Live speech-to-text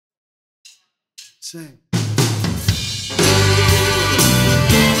Sing.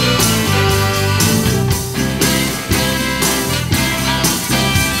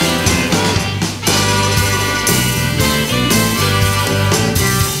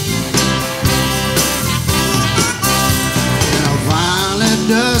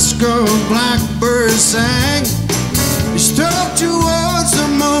 Dusk a blackbird sang, he struck towards the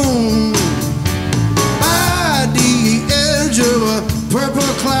moon. By the edge of a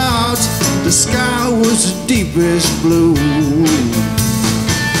purple clouds, the sky was the deepest blue.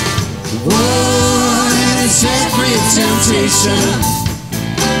 Whoa, and it's every temptation,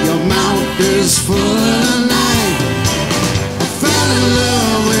 your mouth is full of night. I fell in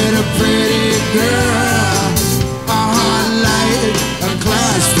love with a pretty girl, a heart light, a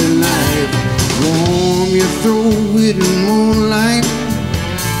clasping knife. Warm your throat with moonlight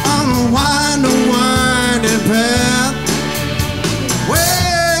on a winding path.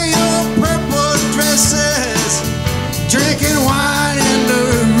 Wear your purple dresses, drinking wine in the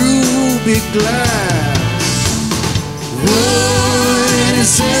ruby glass. Whoa, and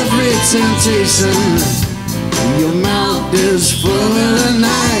it's every temptation, your mouth is full of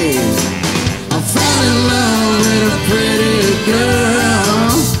night. I fell in love with a pretty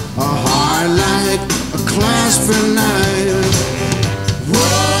girl, a heart like a clasping knife.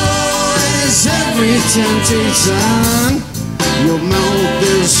 Whoa, it's every temptation, your mouth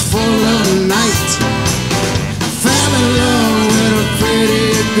is full of night. I fell in love with a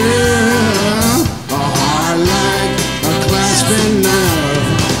pretty girl, a heart like a clasping knife.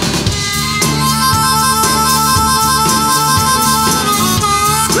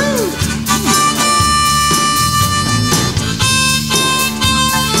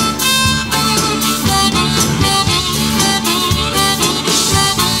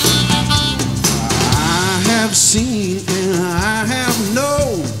 Seen and I have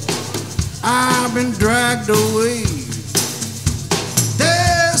known, I've been dragged away.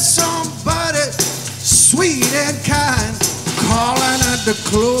 There's somebody sweet and kind calling at the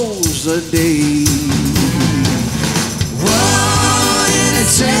close of day. Whoa, and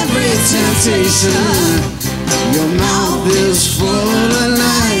it's every temptation, your mouth is full of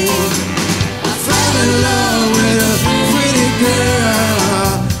light. I fell in love with a pretty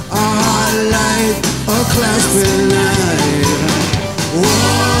girl, a heart like a clasping knife.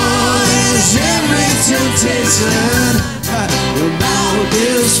 Whoa, it's every temptation, your mouth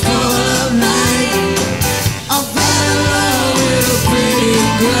is full of night. I fell in love with a pretty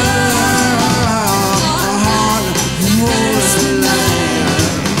girl, a heart full of light.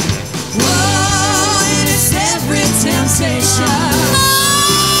 Whoa, and it's every temptation.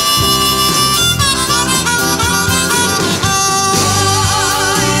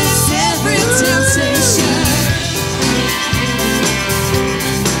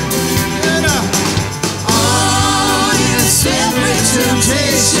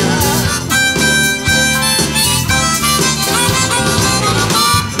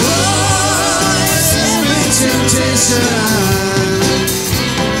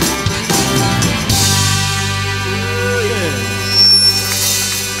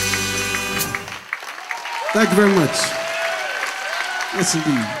 Thank you very much. Yes,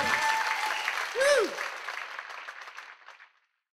 indeed.